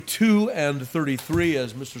32 and 33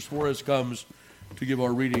 as Mr. Suarez comes to give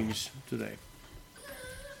our readings today.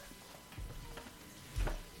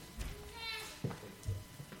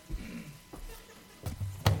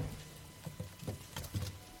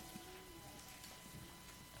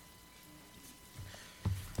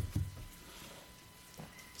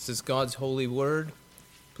 This is God's holy word.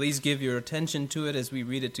 Please give your attention to it as we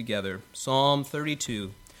read it together. Psalm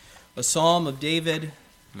 32, a psalm of David,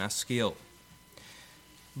 Maskil.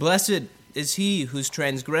 Blessed is he whose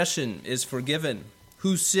transgression is forgiven,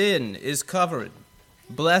 whose sin is covered.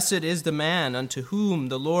 Blessed is the man unto whom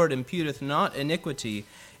the Lord imputeth not iniquity,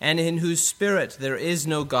 and in whose spirit there is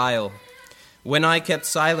no guile. When I kept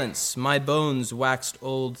silence, my bones waxed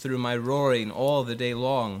old through my roaring all the day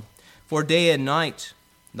long. For day and night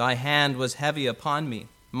thy hand was heavy upon me.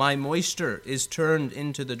 My moisture is turned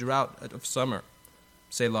into the drought of summer.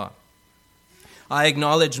 Selah. I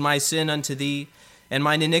acknowledged my sin unto thee, and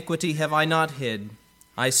mine iniquity have I not hid.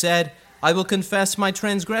 I said, I will confess my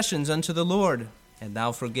transgressions unto the Lord, and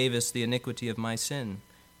thou forgavest the iniquity of my sin.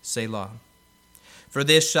 Selah. For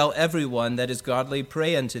this shall every one that is godly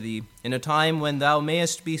pray unto thee, in a time when thou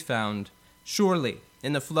mayest be found. Surely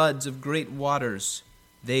in the floods of great waters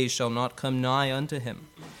they shall not come nigh unto him.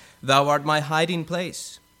 Thou art my hiding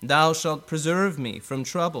place. Thou shalt preserve me from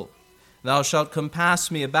trouble. Thou shalt compass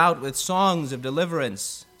me about with songs of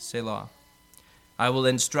deliverance. Selah. I will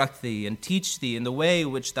instruct thee and teach thee in the way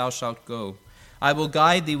which thou shalt go. I will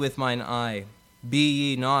guide thee with mine eye. Be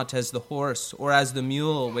ye not as the horse, or as the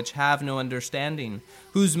mule, which have no understanding,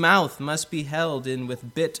 whose mouth must be held in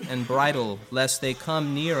with bit and bridle, lest they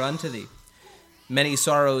come near unto thee. Many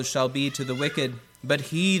sorrows shall be to the wicked, but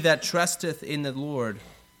he that trusteth in the Lord,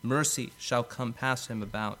 mercy shall compass him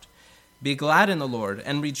about. Be glad in the Lord,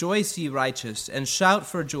 and rejoice, ye righteous, and shout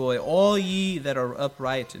for joy, all ye that are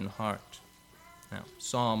upright in heart. Now,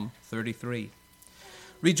 Psalm 33.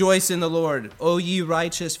 Rejoice in the Lord, O ye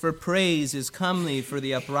righteous, for praise is comely for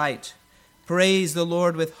the upright. Praise the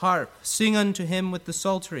Lord with harp. Sing unto him with the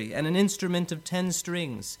psaltery, and an instrument of 10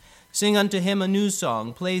 strings. Sing unto him a new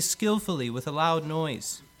song. Play skillfully with a loud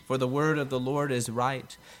noise. For the word of the Lord is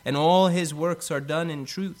right, and all his works are done in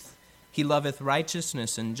truth. He loveth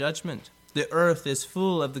righteousness and judgment. The earth is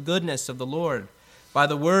full of the goodness of the Lord. By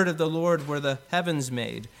the word of the Lord were the heavens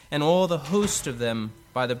made, and all the host of them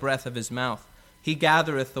by the breath of his mouth. He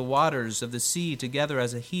gathereth the waters of the sea together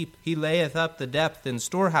as a heap. He layeth up the depth in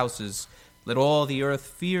storehouses. Let all the earth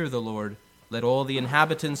fear the Lord. Let all the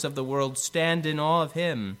inhabitants of the world stand in awe of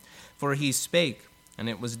him. For he spake, and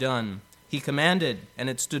it was done. He commanded, and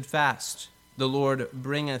it stood fast. The Lord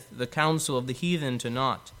bringeth the counsel of the heathen to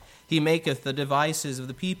naught. He maketh the devices of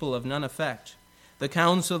the people of none effect. The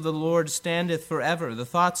counsel of the Lord standeth forever, the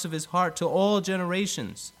thoughts of his heart to all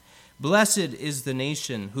generations. Blessed is the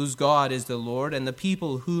nation whose God is the Lord, and the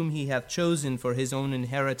people whom he hath chosen for his own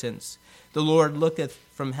inheritance. The Lord looketh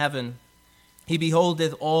from heaven. He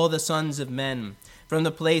beholdeth all the sons of men. From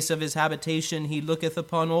the place of his habitation he looketh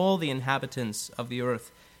upon all the inhabitants of the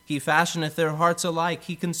earth. He fashioneth their hearts alike.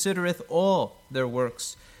 He considereth all their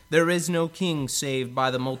works. There is no king saved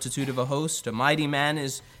by the multitude of a host. A mighty man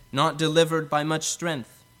is not delivered by much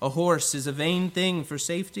strength. A horse is a vain thing for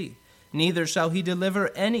safety. Neither shall he deliver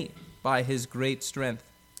any by his great strength.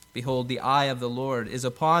 Behold, the eye of the Lord is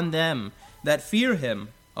upon them that fear him,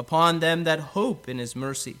 upon them that hope in his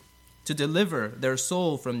mercy, to deliver their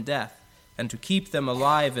soul from death, and to keep them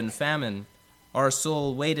alive in famine. Our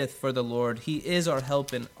soul waiteth for the Lord. He is our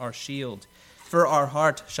help and our shield. For our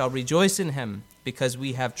heart shall rejoice in him, because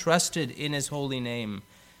we have trusted in his holy name.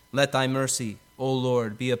 Let thy mercy, O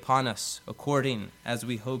Lord, be upon us, according as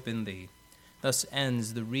we hope in thee. Thus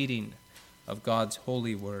ends the reading of God's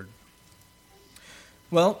holy word.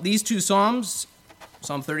 Well, these two Psalms,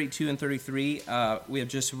 Psalm 32 and 33, we have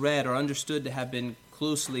just read, are understood to have been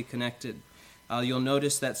closely connected. You'll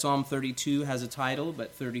notice that Psalm 32 has a title,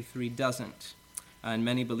 but 33 doesn't. And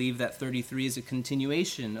many believe that 33 is a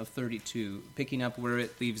continuation of 32, picking up where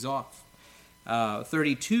it leaves off.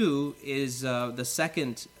 32 is the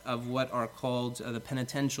second of what are called the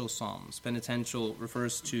penitential psalms. Penitential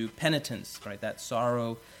refers to penitence, right? That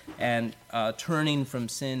sorrow and turning from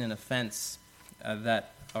sin and offense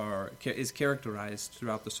that is characterized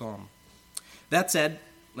throughout the psalm. That said,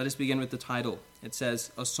 let us begin with the title. It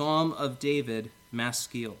says, A Psalm of David,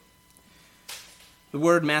 Maskil. The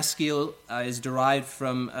word maskil is derived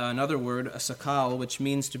from another word, a sakal, which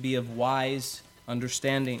means to be of wise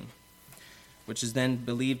understanding, which is then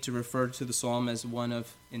believed to refer to the psalm as one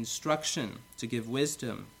of instruction, to give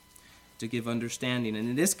wisdom, to give understanding. And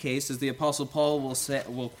in this case, as the Apostle Paul will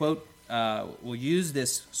use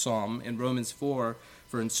this psalm in Romans 4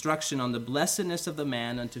 for instruction on the blessedness of the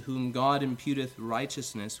man unto whom God imputeth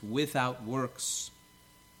righteousness without works.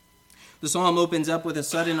 The psalm opens up with a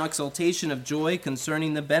sudden exultation of joy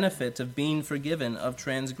concerning the benefit of being forgiven of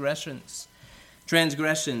transgressions.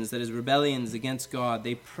 Transgressions, that is, rebellions against God,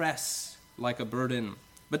 they press like a burden.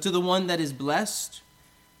 But to the one that is blessed,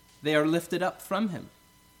 they are lifted up from him.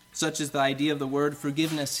 Such is the idea of the word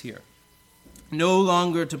forgiveness here. No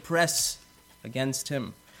longer to press against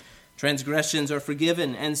him. Transgressions are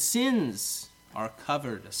forgiven, and sins are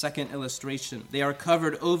covered. A second illustration. They are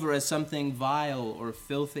covered over as something vile or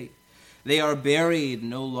filthy. They are buried,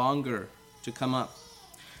 no longer to come up.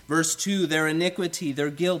 Verse 2, their iniquity, their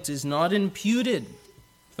guilt is not imputed.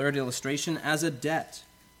 Third illustration, as a debt,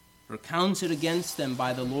 or counted against them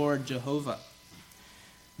by the Lord Jehovah.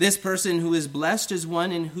 This person who is blessed is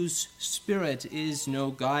one in whose spirit is no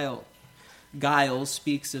guile. Guile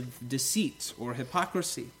speaks of deceit or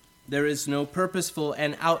hypocrisy. There is no purposeful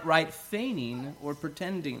and outright feigning or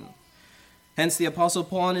pretending. Hence the Apostle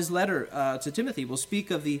Paul in his letter to Timothy will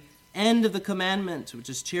speak of the end of the commandment, which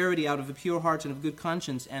is charity out of a pure heart and of good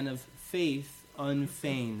conscience, and of faith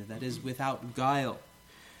unfeigned, that is, without guile.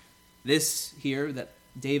 This here that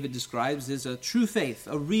David describes is a true faith,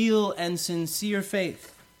 a real and sincere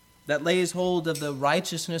faith that lays hold of the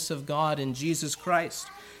righteousness of God in Jesus Christ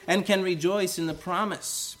and can rejoice in the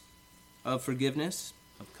promise of forgiveness,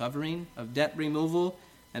 of covering, of debt removal,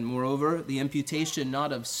 and moreover, the imputation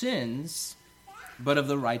not of sins, but of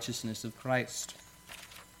the righteousness of Christ.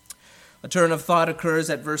 A turn of thought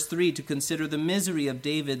occurs at verse 3 to consider the misery of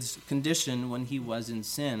David's condition when he was in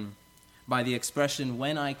sin by the expression,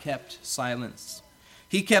 when I kept silence.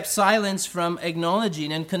 He kept silence from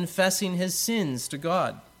acknowledging and confessing his sins to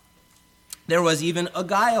God. There was even a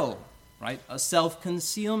guile, right? A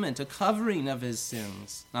self-concealment, a covering of his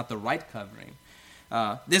sins, not the right covering.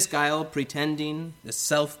 This guile, pretending, this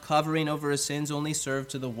self-covering over his sins only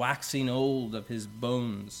served to the waxing old of his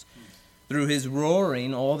bones through his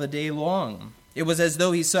roaring all the day long. It was as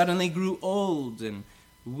though he suddenly grew old and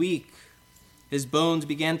weak. His bones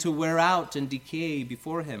began to wear out and decay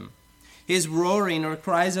before him. His roaring or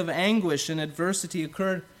cries of anguish and adversity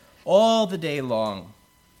occurred all the day long.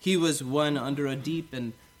 He was one under a deep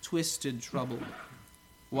and twisted trouble.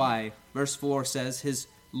 Why? Verse 4 says, his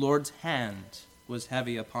Lord's hand was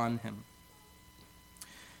heavy upon him.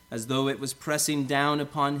 As though it was pressing down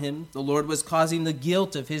upon him, the Lord was causing the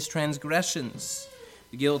guilt of his transgressions,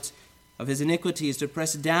 the guilt of his iniquities to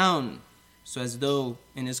press down, so as though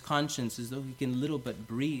in his conscience, as though he can little but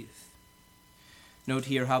breathe. Note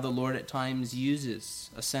here how the Lord at times uses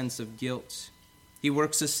a sense of guilt. He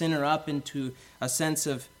works a sinner up into a sense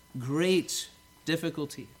of great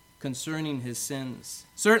difficulty concerning his sins.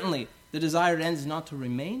 Certainly, the desired end is not to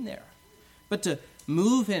remain there, but to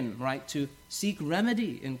move him, right, to seek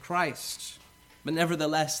remedy in Christ. But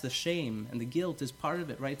nevertheless, the shame and the guilt is part of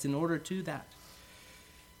it, right? It's in order to that.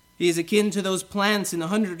 He is akin to those plants in the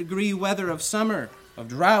 100-degree weather of summer, of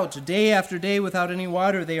drought, day after day without any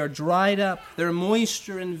water. They are dried up. Their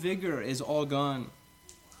moisture and vigor is all gone.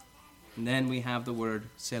 And then we have the word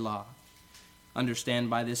Selah. Understand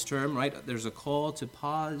by this term, right? There's a call to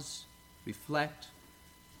pause, reflect,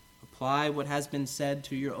 apply what has been said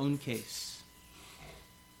to your own case.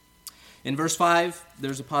 In verse 5,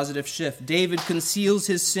 there's a positive shift. David conceals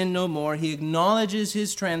his sin no more. He acknowledges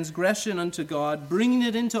his transgression unto God, bringing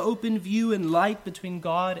it into open view and light between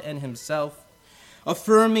God and himself,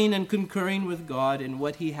 affirming and concurring with God in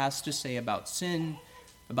what he has to say about sin,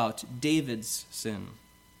 about David's sin.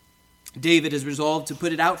 David is resolved to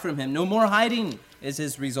put it out from him. No more hiding is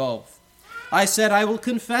his resolve. I said, I will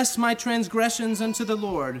confess my transgressions unto the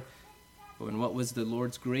Lord. Oh, and what was the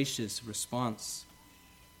Lord's gracious response?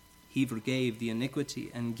 He forgave the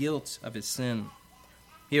iniquity and guilt of his sin.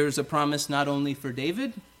 Here is a promise not only for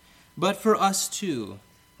David, but for us too.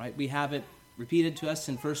 Right? We have it repeated to us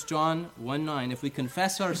in 1 John 1:9. If we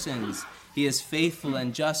confess our sins, he is faithful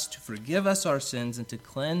and just to forgive us our sins and to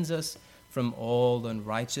cleanse us from all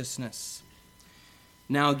unrighteousness.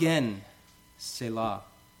 Now again, Selah.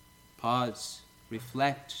 Pause,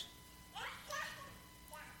 reflect.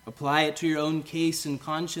 Apply it to your own case and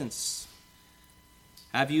conscience.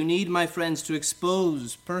 Have you need, my friends, to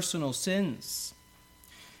expose personal sins?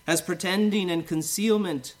 Has pretending and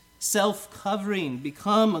concealment, self-covering,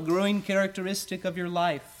 become a growing characteristic of your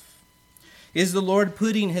life? Is the Lord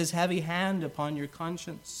putting his heavy hand upon your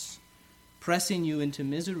conscience, pressing you into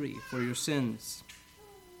misery for your sins?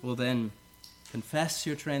 Well then, confess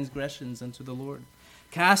your transgressions unto the Lord.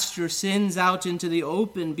 Cast your sins out into the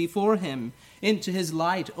open before him, into his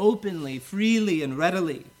light, openly, freely, and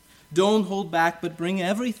readily. Don't hold back, but bring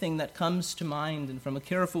everything that comes to mind, and from a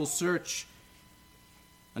careful search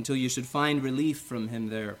until you should find relief from him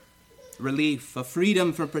there. Relief, a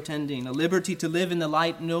freedom from pretending, a liberty to live in the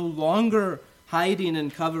light, no longer hiding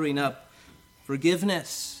and covering up,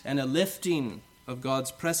 forgiveness and a lifting of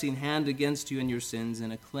God's pressing hand against you and your sins,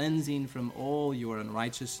 and a cleansing from all your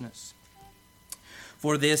unrighteousness.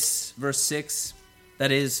 For this, verse 6,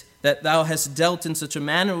 that is, that thou hast dealt in such a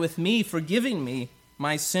manner with me, forgiving me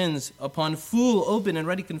my sins upon full, open, and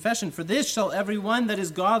ready confession. For this shall every one that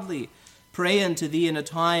is godly pray unto thee in a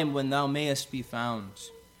time when thou mayest be found.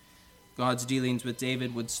 God's dealings with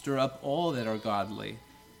David would stir up all that are godly,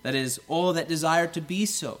 that is, all that desire to be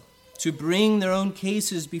so, to bring their own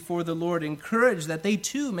cases before the Lord, encourage that they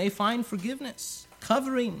too may find forgiveness,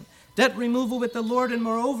 covering, debt removal with the Lord, and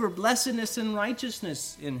moreover, blessedness and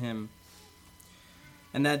righteousness in him.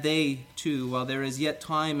 And that they too, while there is yet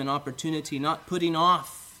time and opportunity, not putting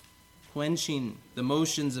off, quenching the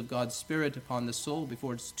motions of God's Spirit upon the soul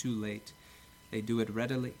before it's too late, they do it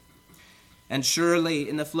readily. And surely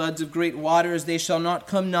in the floods of great waters they shall not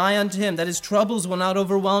come nigh unto him, that his troubles will not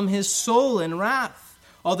overwhelm his soul in wrath.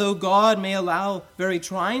 Although God may allow very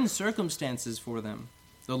trying circumstances for them,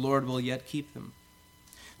 the Lord will yet keep them.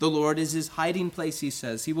 The Lord is his hiding place, he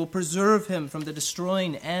says. He will preserve him from the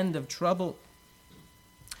destroying end of trouble.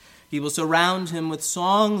 He will surround him with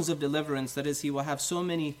songs of deliverance, that is, he will have so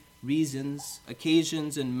many reasons,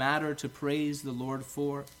 occasions, and matter to praise the Lord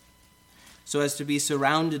for, so as to be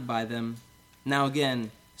surrounded by them. Now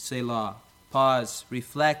again, Selah. Pause,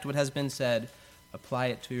 reflect what has been said, apply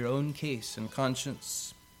it to your own case and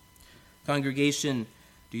conscience. Congregation,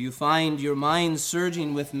 do you find your mind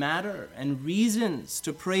surging with matter and reasons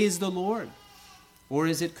to praise the Lord? Or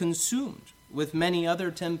is it consumed with many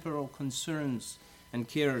other temporal concerns and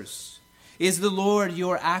cares? Is the Lord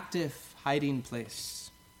your active hiding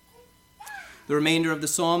place? The remainder of the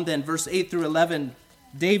psalm then, verse 8 through 11,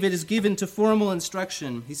 David is given to formal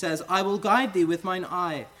instruction. He says, I will guide thee with mine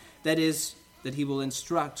eye. That is, that he will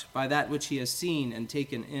instruct by that which he has seen and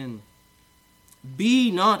taken in.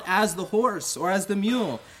 Be not as the horse or as the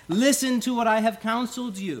mule. Listen to what I have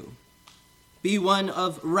counseled you. Be one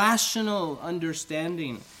of rational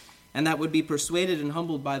understanding, and that would be persuaded and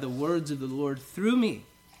humbled by the words of the Lord through me.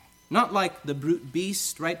 Not like the brute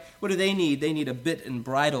beast, right? What do they need? They need a bit and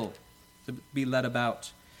bridle to be led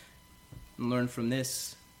about. And learn from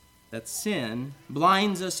this that sin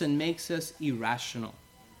blinds us and makes us irrational.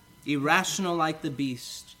 Irrational like the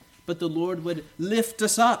beast. But the Lord would lift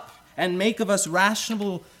us up and make of us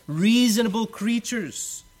rational, reasonable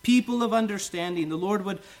creatures, people of understanding. The Lord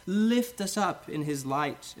would lift us up in his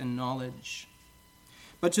light and knowledge.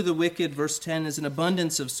 But to the wicked, verse 10, is an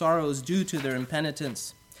abundance of sorrows due to their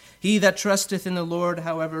impenitence. He that trusteth in the Lord,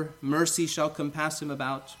 however, mercy shall compass him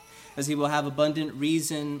about. As he will have abundant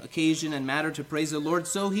reason, occasion, and matter to praise the Lord,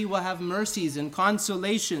 so he will have mercies and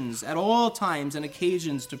consolations at all times and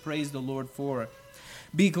occasions to praise the Lord for.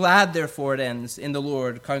 Be glad, therefore, it ends, in the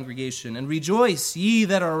Lord, congregation, and rejoice, ye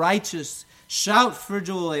that are righteous. Shout for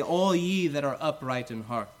joy, all ye that are upright in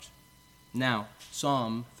heart. Now,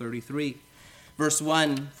 Psalm 33. Verse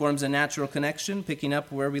 1 forms a natural connection, picking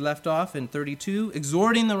up where we left off in 32,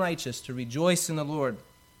 exhorting the righteous to rejoice in the Lord.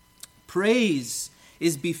 Praise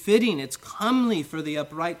is befitting, it's comely for the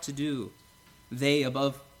upright to do. They,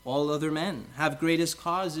 above all other men, have greatest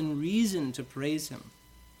cause and reason to praise him.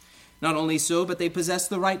 Not only so, but they possess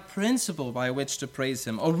the right principle by which to praise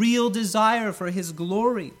him, a real desire for his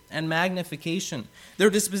glory and magnification. Their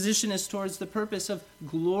disposition is towards the purpose of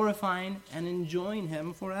glorifying and enjoying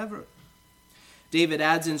him forever. David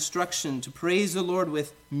adds instruction to praise the Lord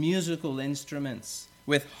with musical instruments,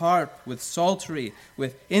 with harp, with psaltery,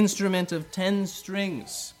 with instrument of 10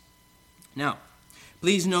 strings. Now,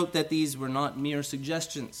 please note that these were not mere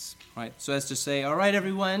suggestions, right? So as to say, all right,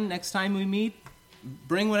 everyone, next time we meet,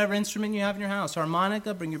 bring whatever instrument you have in your house.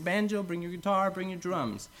 Harmonica, bring your banjo, bring your guitar, bring your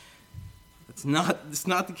drums. That's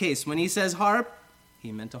not the case. When he says harp,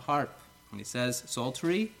 he meant a harp. When he says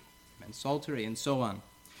psaltery, he meant psaltery, and so on.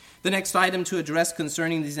 The next item to address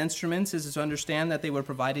concerning these instruments is to understand that they were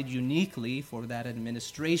provided uniquely for that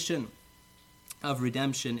administration of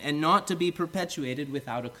redemption and not to be perpetuated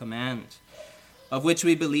without a command, of which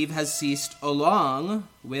we believe has ceased along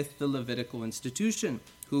with the Levitical institution,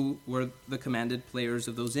 who were the commanded players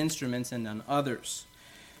of those instruments and none others.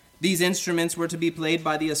 These instruments were to be played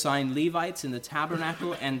by the assigned Levites in the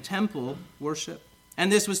tabernacle and temple worship,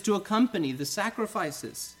 and this was to accompany the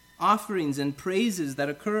sacrifices, offerings, and praises that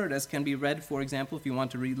occurred, as can be read, for example, if you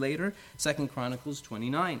want to read later, 2 Chronicles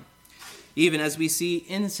 29. Even as we see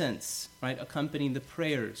incense, right, accompanying the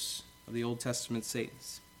prayers of the Old Testament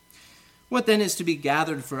saints. What then is to be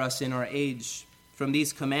gathered for us in our age from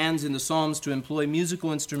these commands in the Psalms to employ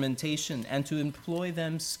musical instrumentation and to employ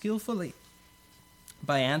them skillfully?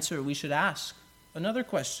 By answer, we should ask another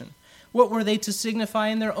question. What were they to signify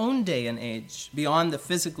in their own day and age, beyond the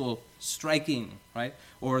physical striking, right,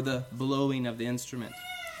 or the blowing of the instrument?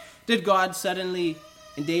 Did God suddenly,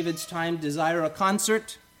 in David's time, desire a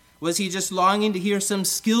concert? Was he just longing to hear some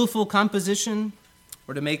skillful composition,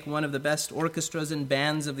 or to make one of the best orchestras and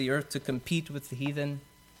bands of the earth to compete with the heathen?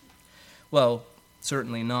 Well,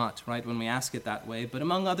 certainly not, right, when we ask it that way, but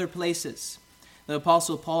among other places. The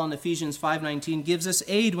Apostle Paul in Ephesians 5:19 gives us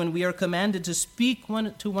aid when we are commanded to speak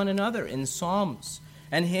one to one another in psalms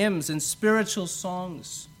and hymns and spiritual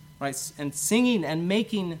songs, right? And singing and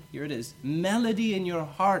making, here it is, melody in your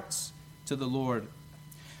hearts to the Lord.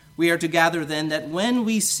 We are to gather then that when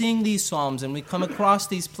we sing these psalms and we come across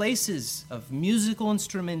these places of musical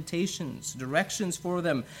instrumentations, directions for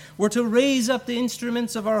them, we're to raise up the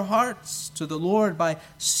instruments of our hearts to the Lord by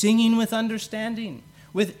singing with understanding,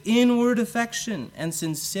 with inward affection and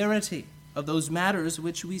sincerity of those matters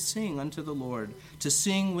which we sing unto the Lord, to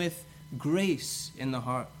sing with grace in the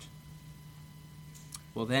heart.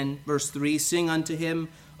 Well then, verse 3, sing unto him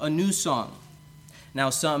a new song.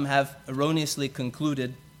 Now some have erroneously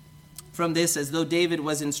concluded from this as though David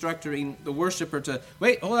was instructing the worshiper to,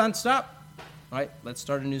 wait, hold on, stop. All right, let's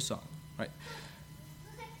start a new song. All right.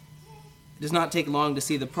 It does not take long to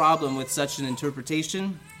see the problem with such an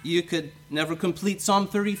interpretation. You could never complete Psalm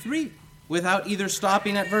 33 without either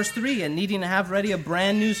stopping at verse 3 and needing to have ready a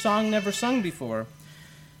brand new song never sung before.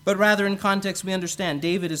 But rather in context we understand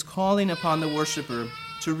David is calling upon the worshiper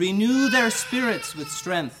to renew their spirits with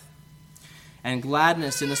strength and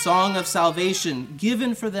gladness in a song of salvation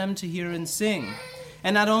given for them to hear and sing.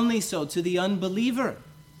 And not only so, to the unbeliever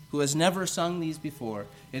who has never sung these before,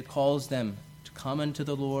 it calls them to come unto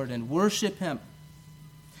the Lord and worship him.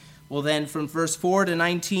 Well then, from verse 4 to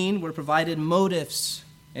 19, we're provided motives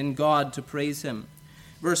in God to praise him.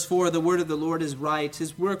 Verse 4, the word of the Lord is right.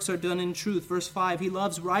 His works are done in truth. Verse 5, he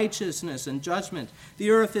loves righteousness and judgment.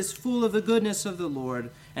 The earth is full of the goodness of the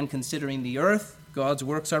Lord. And considering the earth, God's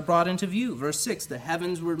works are brought into view. Verse 6, the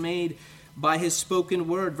heavens were made by his spoken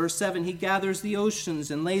word. Verse 7, he gathers the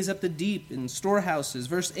oceans and lays up the deep in storehouses.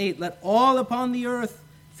 Verse 8, let all upon the earth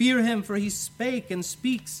fear him, for he spake and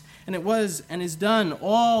speaks, and it was and is done.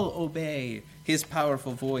 All obey his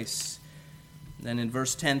powerful voice. Then in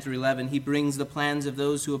verse 10 through 11, he brings the plans of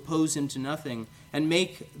those who oppose him to nothing and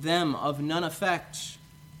make them of none effect.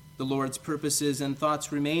 The Lord's purposes and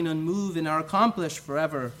thoughts remain unmoved and are accomplished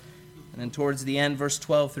forever. And then towards the end, verse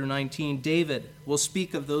 12 through 19, David will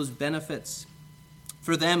speak of those benefits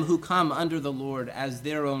for them who come under the Lord as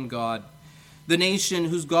their own God. The nation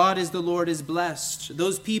whose God is the Lord is blessed,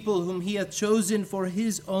 those people whom he hath chosen for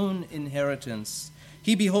his own inheritance.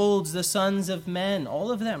 He beholds the sons of men,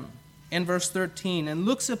 all of them, in verse 13, and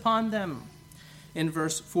looks upon them, in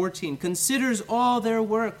verse 14, considers all their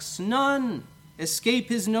works. None escape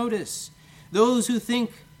his notice. Those who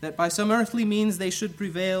think that by some earthly means they should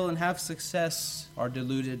prevail and have success are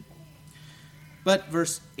deluded. But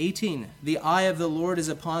verse 18, the eye of the Lord is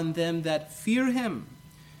upon them that fear him.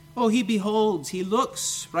 Oh, he beholds, he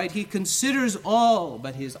looks, right? He considers all,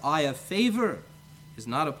 but his eye of favor is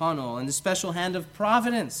not upon all. And the special hand of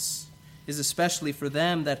providence is especially for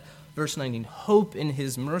them that, verse 19, hope in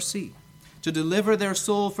his mercy, to deliver their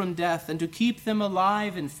soul from death and to keep them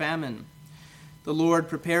alive in famine. The Lord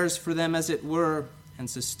prepares for them, as it were, and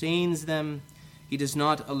sustains them. He does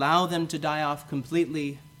not allow them to die off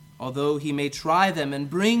completely, although he may try them and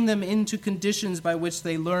bring them into conditions by which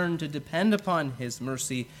they learn to depend upon his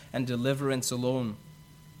mercy and deliverance alone.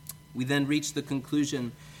 We then reach the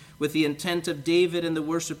conclusion with the intent of David and the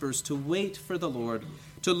worshipers to wait for the Lord,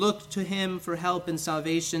 to look to him for help and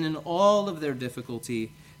salvation in all of their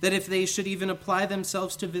difficulty, that if they should even apply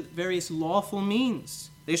themselves to various lawful means,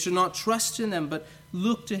 they should not trust in them, but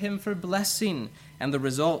look to him for blessing and the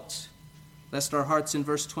result, lest our hearts in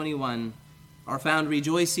verse 21 are found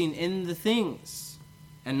rejoicing in the things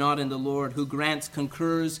and not in the Lord, who grants,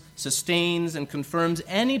 concurs, sustains, and confirms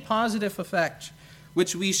any positive effect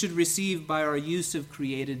which we should receive by our use of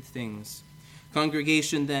created things.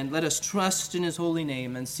 Congregation, then, let us trust in his holy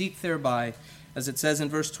name and seek thereby, as it says in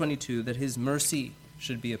verse 22, that his mercy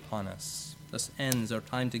should be upon us. Thus ends our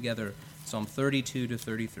time together, Psalm 32 to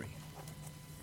 33.